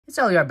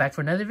So we are back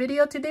for another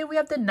video. Today we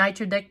have the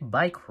Nitro Deck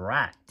by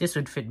CRKD. This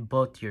would fit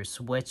both your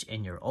Switch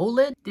and your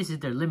Oled. This is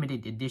their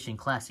limited edition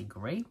classic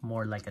gray,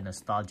 more like a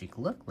nostalgic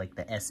look like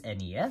the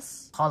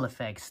SNES. Hall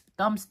effects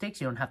thumbsticks,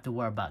 you don't have to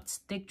worry about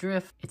stick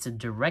drift. It's a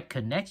direct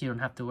connect, you don't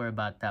have to worry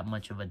about that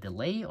much of a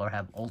delay or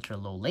have ultra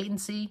low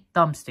latency.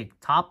 Thumbstick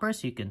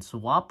toppers, you can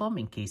swap them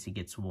in case it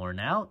gets worn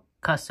out.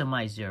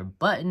 Customize your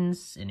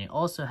buttons, and it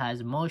also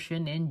has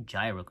motion and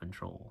gyro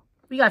control.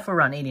 We got for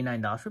around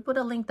 $89. We put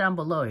a link down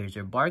below. Here's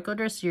your barcode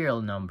or serial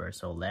number.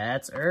 So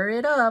let's hurry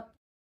it up.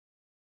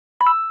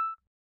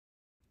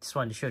 Just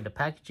wanted to show the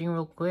packaging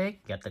real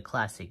quick. Got the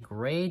classic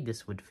gray.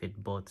 This would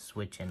fit both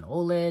Switch and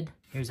Oled.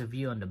 Here's a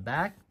view on the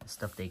back. The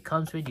stuff that it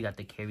comes with. You got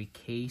the carry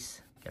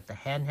case. Got the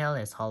handheld.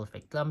 It has Hall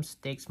effect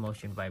thumbsticks,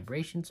 motion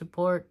vibration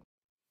support.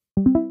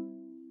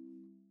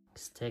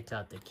 Just check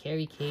out the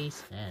carry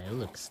case. Man, it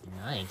looks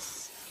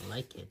nice. I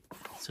like it.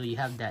 So you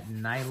have that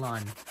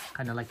nylon,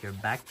 kind of like your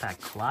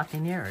backpack cloth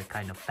in here, or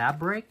kind of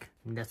fabric.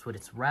 And that's what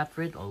it's wrapped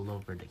with all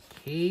over the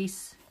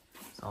case.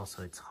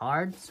 It's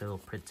hard, so it'll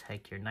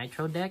protect your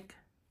Nitro Deck.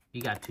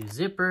 You got two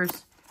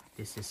zippers.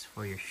 This is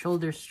for your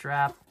shoulder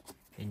strap.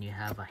 And you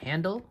have a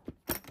handle.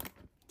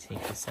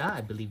 Take this out.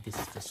 I believe this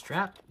is the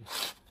strap.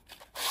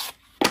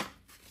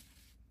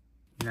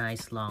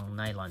 Nice long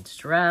nylon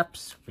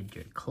straps with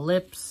your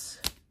clips.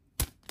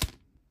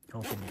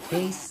 Open the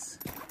case.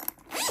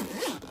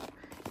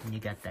 And you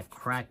got that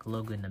CRKD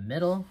logo in the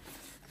middle.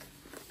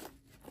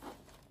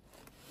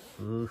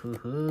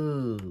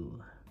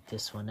 Ooh.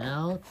 This one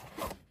out.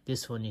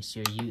 This one is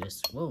your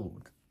Whoa.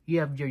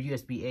 You have your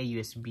USB-A,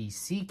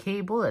 USB-C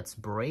cable that's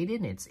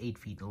braided. It's 8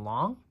 feet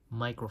long.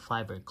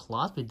 Microfiber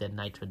cloth with the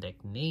Nitro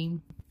Deck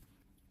name.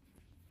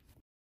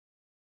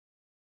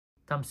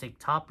 Thumbstick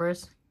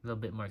toppers. A little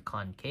bit more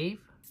concave.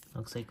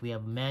 Looks like we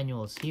have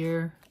manuals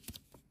here.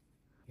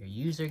 Your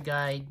user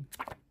guide.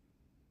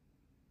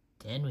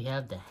 Then we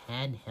have the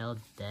handheld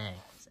deck.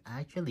 It's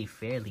actually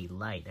fairly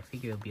light. I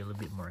figure it'll be a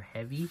little bit more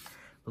heavy.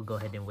 We'll go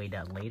ahead and weigh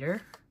that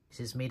later.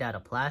 This is made out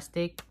of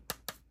plastic.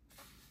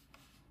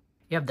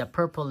 You have the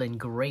purple and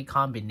gray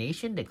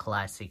combination, the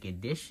classic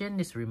edition.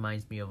 This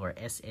reminds me of our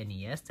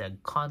SNES, the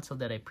console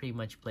that I pretty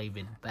much played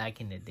with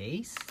back in the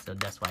days. So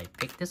that's why I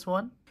picked this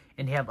one.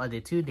 And they have other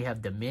two. They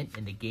have the mint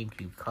and the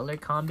GameCube color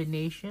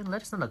combination.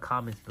 Let us know in the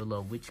comments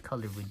below which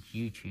color would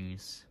you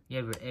choose. You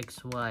have your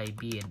X, Y,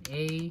 B, and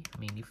A. I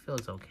mean, it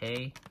feels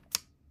okay.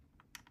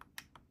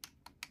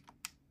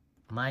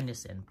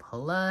 Minus and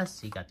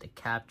plus. You got the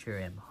capture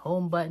and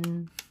home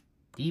button.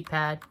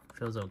 D-pad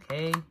feels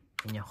okay.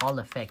 And your Hall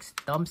effects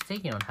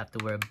thumbstick. You don't have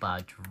to worry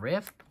about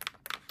drift.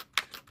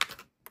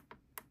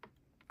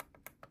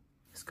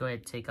 Let's go ahead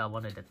and take out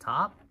one at the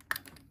top.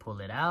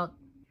 Pull it out.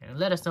 And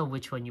let us know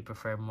which one you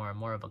prefer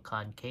more of a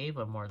concave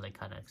or more like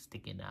kind of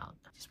sticking out.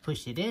 Just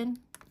push it in.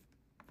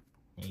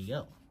 There you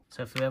go.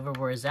 So if it ever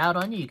wears out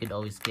on you, you could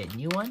always get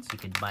new ones. You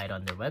could buy it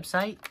on their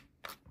website.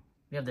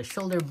 We have the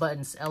shoulder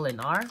buttons L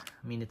and R.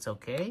 I mean, it's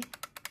okay.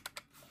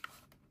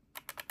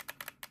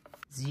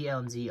 ZL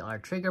and ZR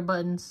trigger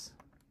buttons.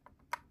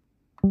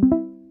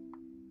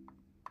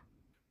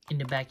 In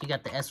the back, you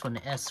got the S1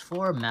 and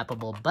S4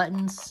 mappable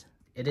buttons.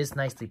 It is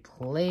nicely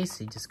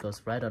placed. It just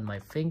goes right on my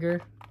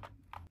finger.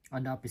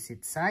 On the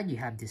opposite side, you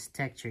have this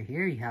texture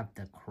here. You have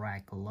the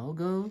CRKD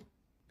logo.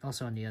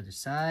 Also on the other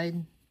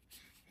side.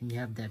 And you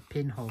have that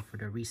pinhole for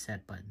the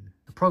reset button.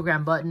 The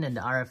program button and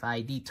the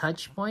RFID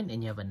touch point.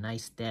 And you have a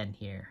nice stand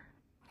here.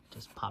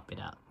 Just pop it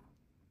out.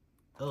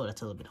 Oh,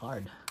 that's a little bit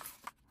hard.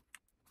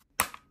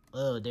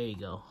 Oh, there you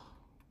go.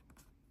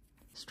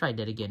 Let's try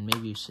that again.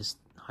 Maybe it's just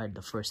hard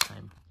the first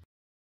time.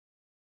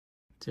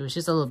 So it's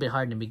just a little bit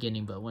hard in the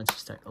beginning. But once you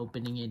start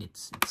opening it,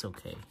 it's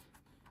okay.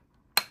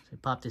 So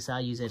pop this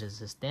out, use it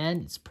as a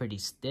stand. It's pretty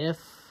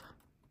stiff.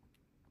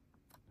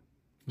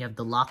 You have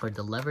the lock or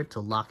the lever to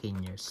lock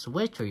in your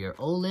Switch or your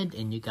Oled,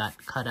 and you got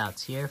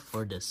cutouts here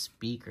for the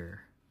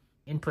speaker.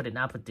 Input and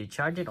output to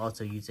charge it,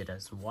 also use it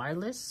as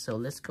wireless. So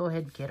let's go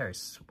ahead and get our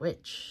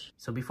Switch.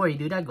 So before you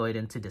do that, go ahead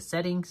into the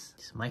settings.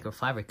 This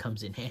microfiber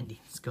comes in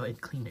handy. Let's go ahead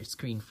and clean your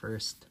screen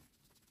first.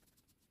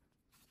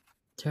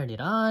 Turn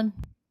it on.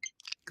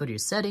 Go to your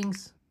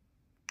settings.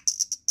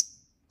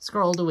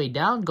 Scroll all the way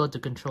down, go to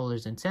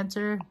controllers and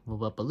sensor,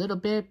 move up a little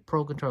bit,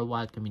 Pro Control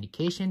wired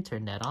communication,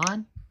 turn that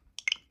on.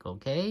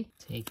 Okay,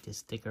 take the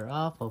sticker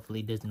off,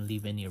 hopefully it doesn't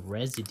leave any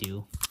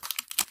residue.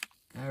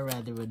 I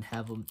rather would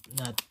have them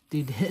not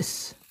do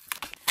this.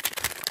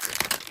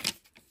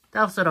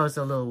 That's what I was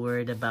a little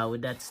worried about.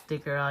 With that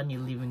sticker on,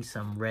 you're leaving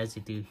some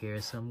residue here,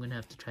 so I'm gonna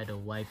have to try to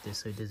wipe this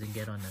so it doesn't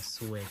get on the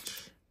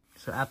Switch.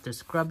 So after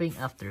scrub,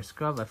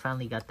 I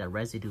finally got that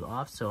residue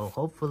off. So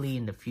hopefully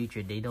in the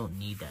future, they don't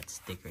need that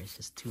sticker. It's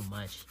just too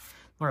much.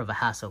 More of a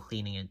hassle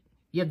cleaning it.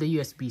 You have the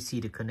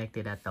USB-C to connect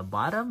it at the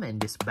bottom. And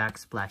this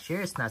backsplash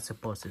here is not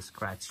supposed to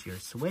scratch your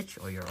Switch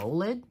or your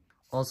Oled.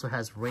 Also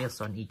has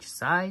rails on each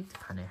side to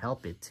kind of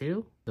help it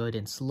too. Go ahead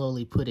and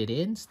slowly put it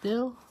in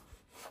still.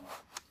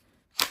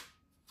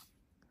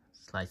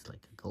 Slides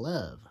like a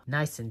glove.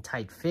 Nice and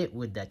tight fit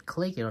with that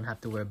click. You don't have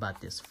to worry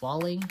about this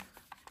falling.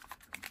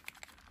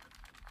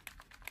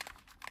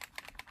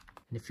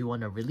 And if you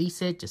want to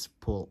release it, just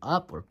pull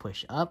up or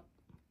push up.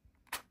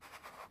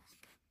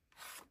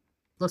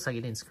 Looks like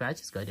it didn't scratch.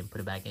 Let's go ahead and put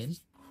it back in.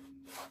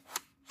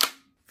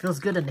 Feels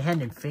good on the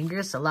hand and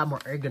fingers. A lot more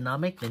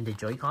ergonomic than the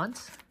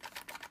Joy-Cons.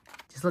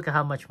 Just look at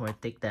how much more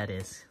thick that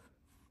is.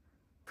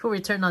 Before we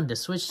turn on the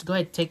Switch, go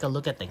ahead and take a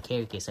look at the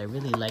carry case. I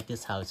really like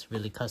this, how it's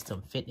really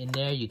custom fit in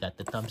there. You got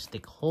the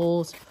thumbstick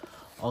holes.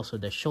 Also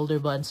the shoulder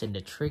buttons and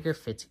the trigger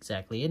fits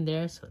exactly in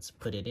there. So let's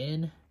put it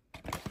in.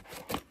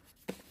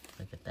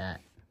 Look at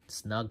that.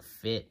 Snug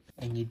fit.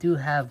 And you do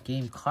have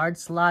game card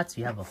slots.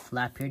 You have a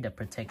flap here that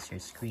protects your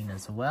screen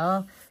as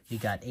well. You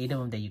got 8 of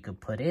them that you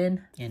could put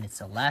in. And it's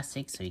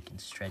elastic so you can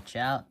stretch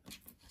out.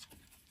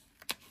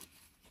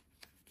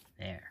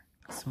 There.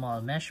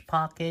 Small mesh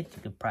pocket.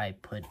 You could probably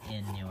put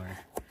in your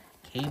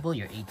cable,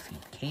 your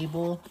 8-feet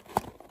cable.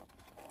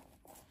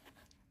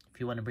 If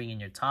you want to bring in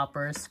your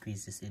topper,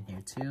 squeeze this in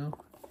here too.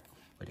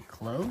 Put it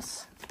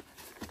close.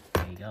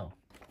 There you go.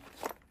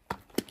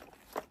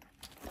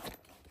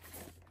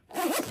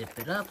 Zip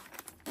it up.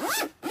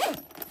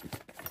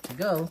 Good to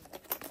go.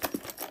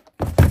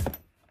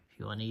 If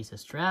you want to use a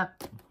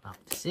strap, lock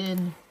this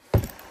in.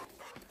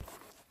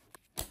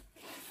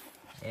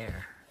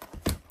 There.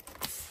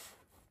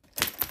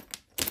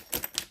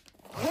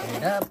 Open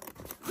it up.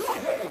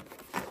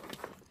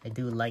 I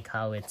do like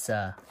how it's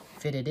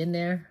fitted in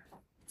there.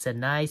 It's a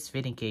nice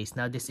fitting case.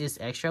 Now this is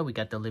extra. We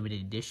got the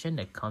limited edition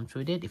that comes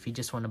with it. If you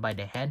just want to buy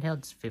the handheld,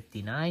 it's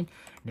 $59. And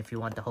if you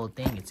want the whole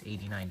thing, it's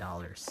 $89.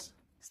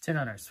 Let's turn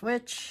on our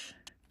Switch.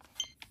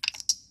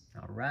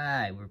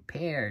 Alright, we're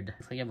paired.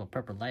 Looks like you have a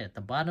purple light at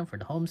the bottom for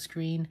the home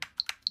screen.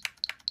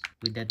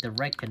 With that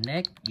direct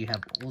connect, you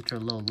have ultra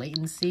low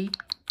latency.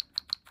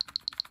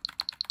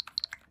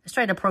 Let's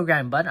try the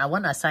program button. I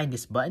want to assign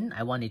this button.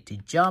 I want it to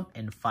jump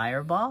and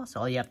fireball.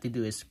 So all you have to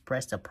do is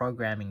press the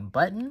programming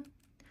button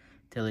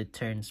till it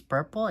turns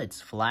purple.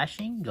 It's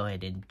flashing. Go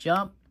ahead and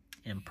jump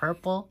in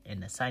purple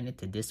and assign it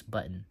to this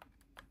button.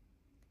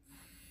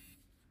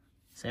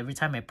 So every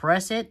time I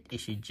press it,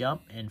 it should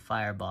jump and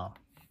fireball.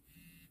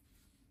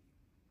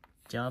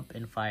 Jump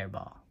and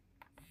fireball.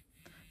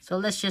 So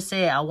let's just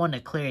say I want to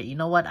clear it. You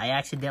know what? I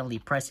accidentally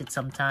press it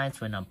sometimes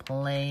when I'm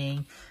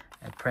playing.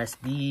 I press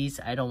these.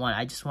 I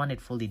just want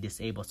it fully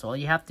disabled. So all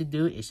you have to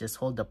do is just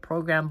hold the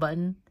program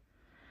button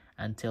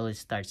until it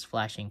starts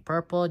flashing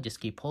purple.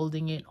 Just keep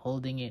holding it,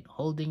 holding it,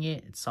 holding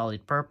it. It's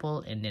solid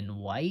purple and then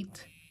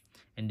white.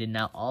 And then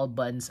now all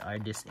buttons are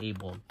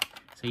disabled.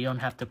 So you don't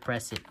have to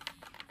press it.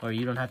 Or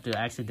you don't have to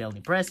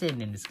accidentally press it and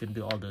then it's going to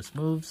do all those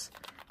moves.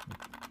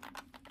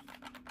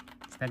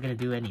 It's not going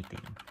to do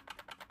anything.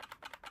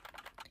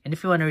 And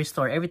if you want to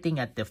restore everything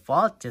at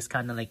default, just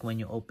kind of like when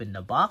you open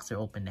the box or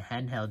open the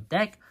handheld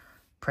deck,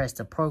 press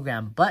the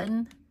program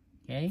button,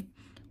 okay?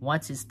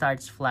 Once it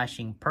starts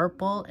flashing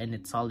purple and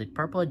it's solid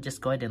purple,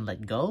 just go ahead and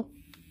let go.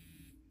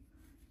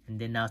 And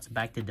then now it's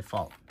back to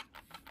default.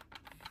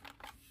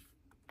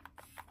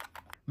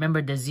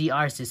 Remember, the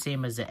ZR is the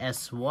same as the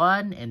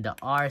S1 and the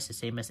R is the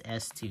same as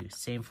S2.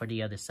 Same for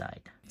the other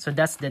side. So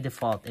that's the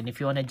default. And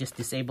if you want to just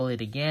disable it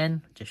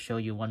again, just show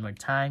you one more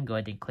time, go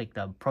ahead and click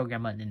the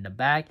program button in the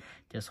back.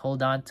 Just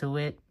hold on to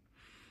it.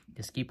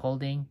 Just keep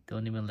holding.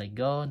 Don't even let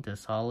go until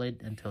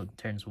solid, until it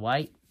turns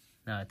white.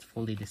 Now it's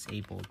fully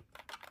disabled.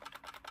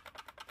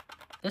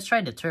 Let's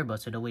try the turbo.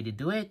 So the way to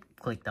do it,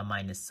 click the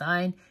minus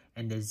sign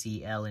and the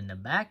ZL in the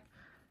back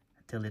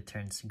until it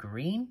turns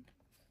green.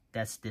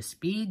 That's the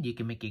speed. You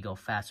can make it go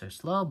fast or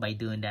slow. By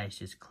doing that,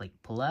 just click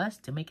plus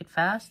to make it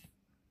fast.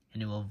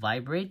 And it will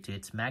vibrate to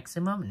its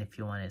maximum. And if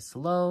you want it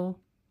slow,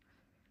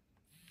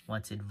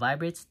 once it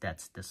vibrates,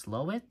 that's the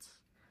slowest.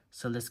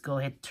 So let's go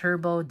ahead,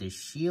 turbo the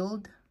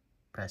shield.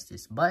 Press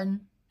this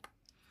button.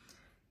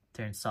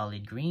 Turn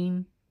solid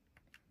green.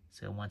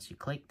 So once you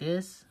click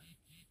this,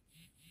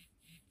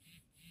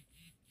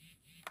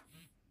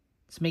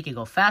 let's make it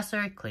go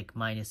faster. Click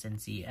minus and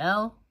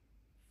ZL.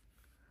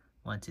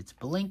 Once it's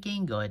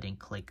blinking, go ahead and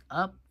click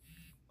up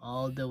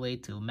all the way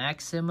to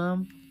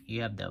maximum.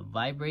 You have the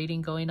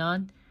vibrating going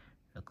on.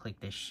 So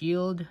click the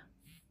shield.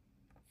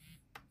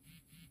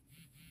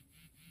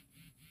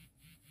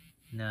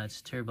 Now it's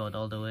turboed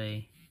all the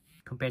way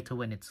compared to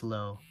when it's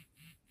low.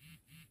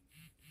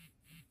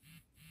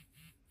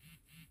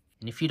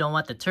 And if you don't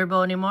want the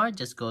turbo anymore,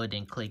 just go ahead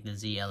and click the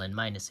ZL and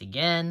minus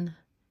again.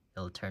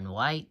 It'll turn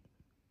white.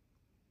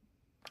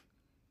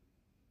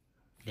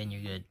 Then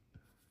you're good.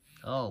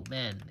 Oh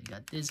man, I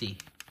got dizzy.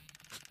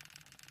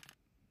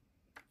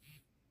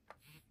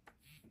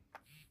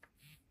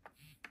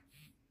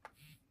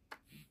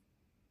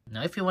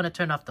 Now if you want to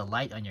turn off the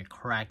light on your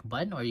crack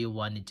button or you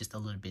want it just a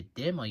little bit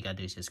dim, all you gotta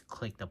do is just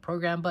click the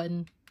program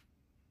button,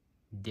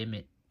 dim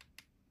it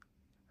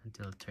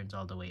until it turns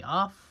all the way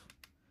off.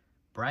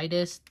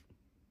 Brightest,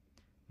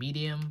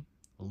 medium,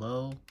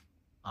 low,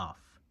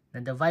 off.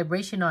 Now the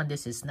vibration on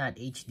this is not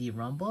HD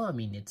rumble, I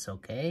mean it's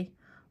okay.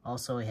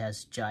 Also it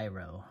has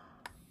gyro.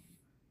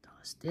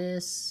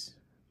 This.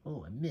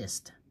 Oh, I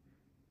missed.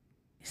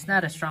 It's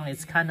not as strong.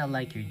 It's kind of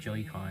like your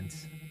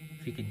Joy-Cons,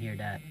 if you can hear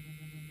that.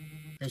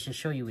 Let's just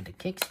show you with the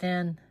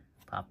kickstand.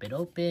 Pop it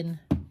open.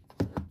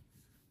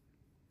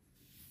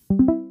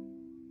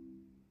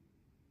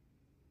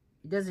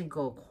 doesn't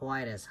go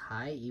quite as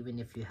high even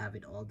if you have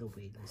it all the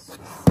way, let's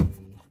just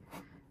say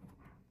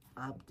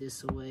up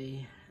this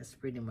way. That's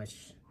pretty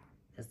much,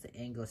 that's the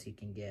angles you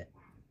can get.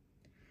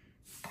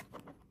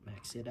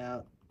 Max it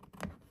out.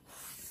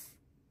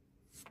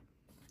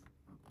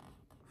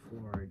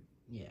 Forward,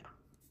 yeah.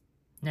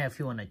 Now if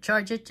you want to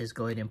charge it, just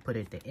go ahead and put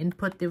it the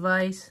input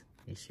device.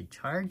 It should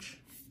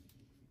charge.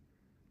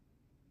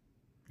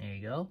 There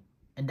you go.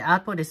 And the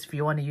output is if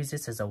you want to use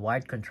this as a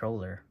wired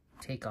controller.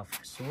 Take off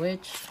your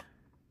switch.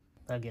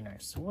 Plug in our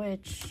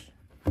switch.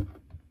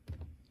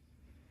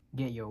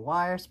 Get your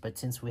wires, but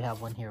since we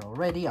have one here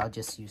already, I'll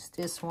just use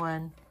this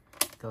one.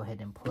 Go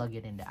ahead and plug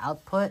it in the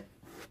output.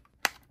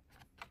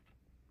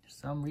 For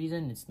some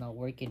reason, it's not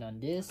working on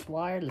this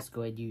wire. Let's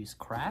go ahead and use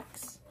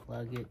cracks.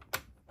 Plug it.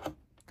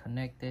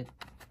 Connect it.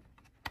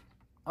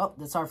 Oh,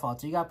 that's our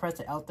fault. So you gotta press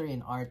the L3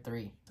 and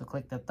R3. So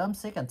click the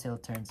thumbstick until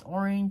it turns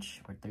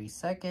orange for 3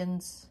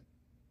 seconds.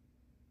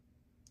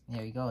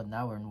 There you go.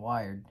 Now we're in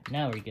wired.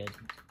 Now we're good.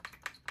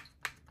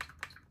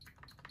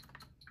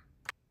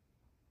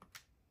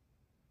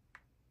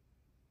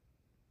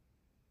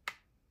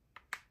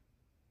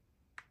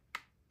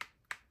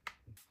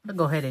 I'll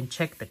go ahead and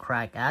check the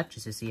crack app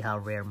just to see how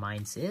rare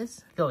mine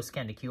is. Go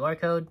scan the QR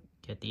code,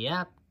 get the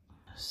app,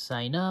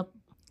 sign up,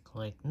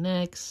 click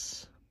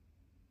next.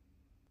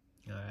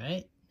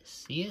 Alright,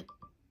 see it?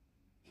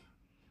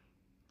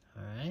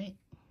 Alright.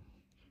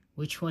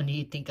 Which one do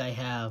you think I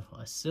have?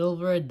 A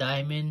silver,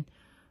 diamond,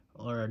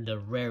 or the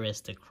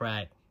rarest, the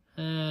crack?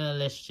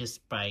 Let's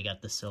just probably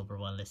got the silver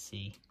one. Let's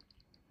see.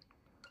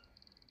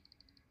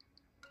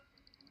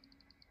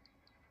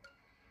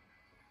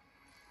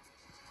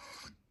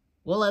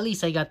 Well, at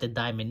least I got the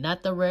diamond.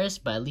 Not the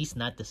rarest, but at least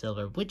not the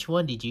silver. Which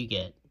one did you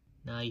get?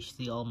 Now you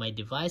see all my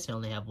devices. I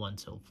only have one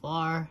so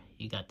far.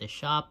 You got the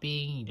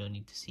shopping. You don't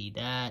need to see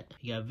that.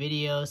 You got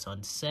videos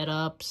on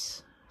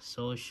setups,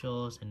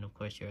 socials, and of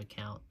course your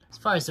account. As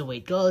far as the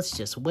weight goes,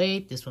 just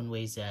weight. This one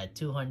weighs at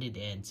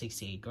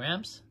 268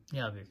 grams.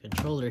 You have your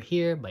controller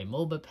here by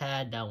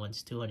MobaPad. That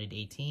one's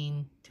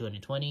 218,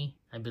 220.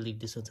 I believe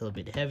this one's a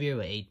little bit heavier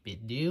with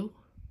 8-bit due,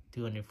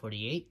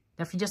 248.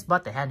 Now if you just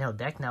bought the handheld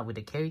deck now with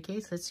the carry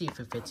case, let's see if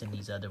it fits in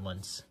these other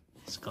ones.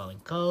 Skull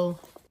 & Co.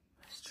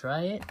 Let's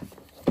try it.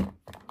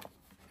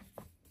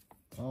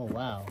 Oh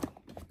wow.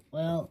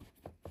 Well,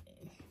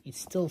 it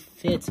still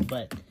fits,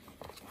 but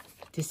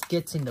this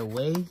gets in the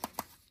way.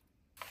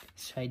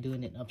 Let's try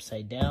doing it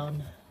upside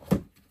down.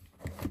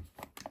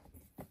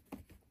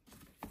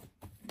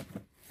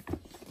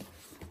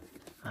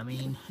 I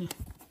mean,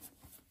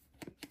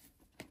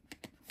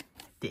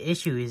 the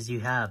issue is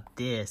you have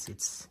this,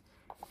 it's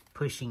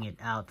pushing it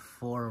out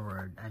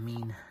forward. I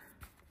mean,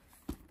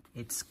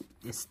 it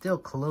still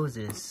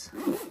closes,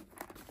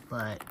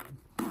 but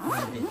a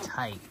little bit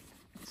tight,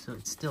 so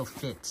it still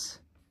fits.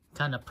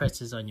 Kind of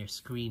presses on your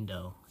screen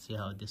though. See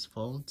how this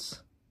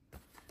folds?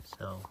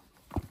 So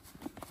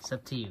it's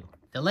up to you.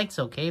 The length's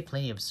okay,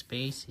 plenty of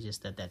space. It's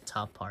just that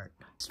top part.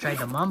 Let's try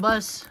the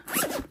Mambas.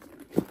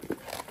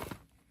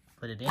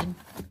 Put it in.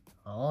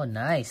 Oh,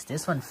 nice.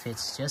 This one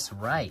fits just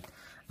right.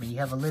 I mean, you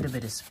have a little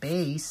bit of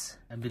space.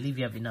 I believe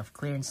you have enough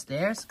clearance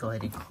there. So go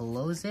ahead and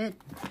close it.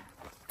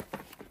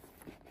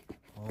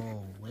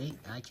 Oh, wait.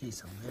 Actually,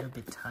 it's a little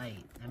bit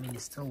tight. I mean,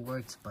 it still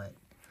works, but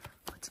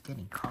it's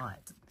getting caught.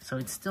 So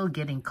it's still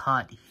getting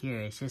caught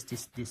here. It's just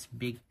this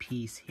big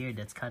piece here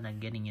that's kind of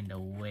getting in the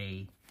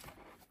way.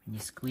 When you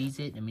squeeze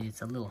it, I mean,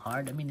 it's a little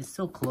hard. I mean, it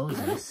still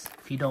closes.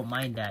 If you don't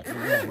mind that, it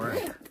will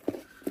work.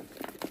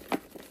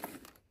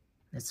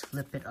 Let's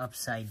flip it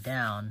upside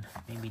down.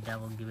 Maybe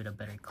that will give it a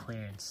better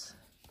clearance.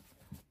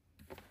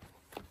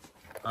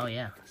 Oh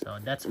yeah, so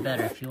that's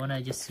better. If you want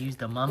to just use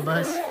the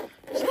Mambas,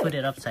 just put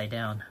it upside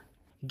down.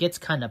 It gets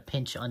kind of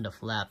pinched on the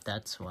flap,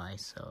 that's why.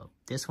 So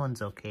this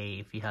one's okay.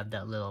 If you have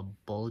that little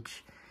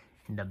bulge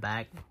in the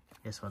back,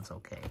 this one's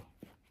okay.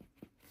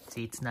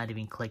 See, it's not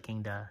even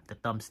clicking the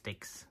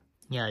thumbsticks.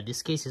 Yeah,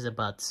 this case is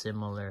about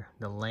similar,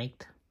 the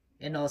length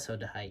and also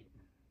the height.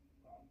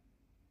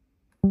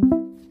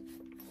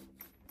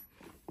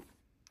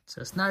 So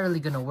it's not really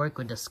going to work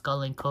with the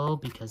Skull & Co.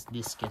 because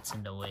this gets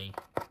in the way.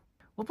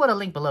 We'll put a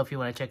link below if you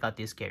want to check out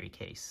this carry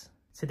case.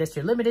 So that's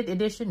your limited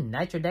edition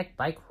Nitro Deck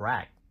by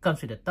Crack.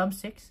 Comes with a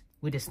thumbsticks,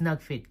 with a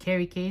snug fit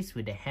carry case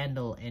with a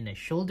handle and a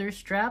shoulder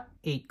strap,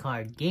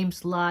 8-card game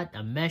slot,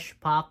 a mesh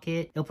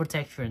pocket. It'll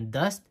protect from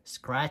dust,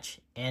 scratch,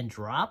 and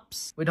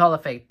drops. With Hall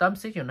Effect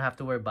thumbsticks, you don't have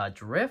to worry about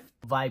drift,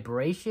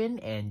 vibration,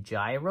 and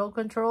gyro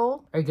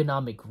control.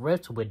 Ergonomic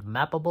grips with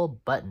mappable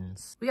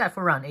buttons. We got it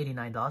for around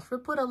 $89. We'll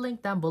put a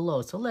link down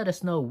below, so let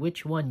us know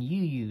which one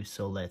you use.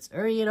 So let's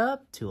hurry it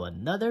up to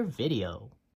another video.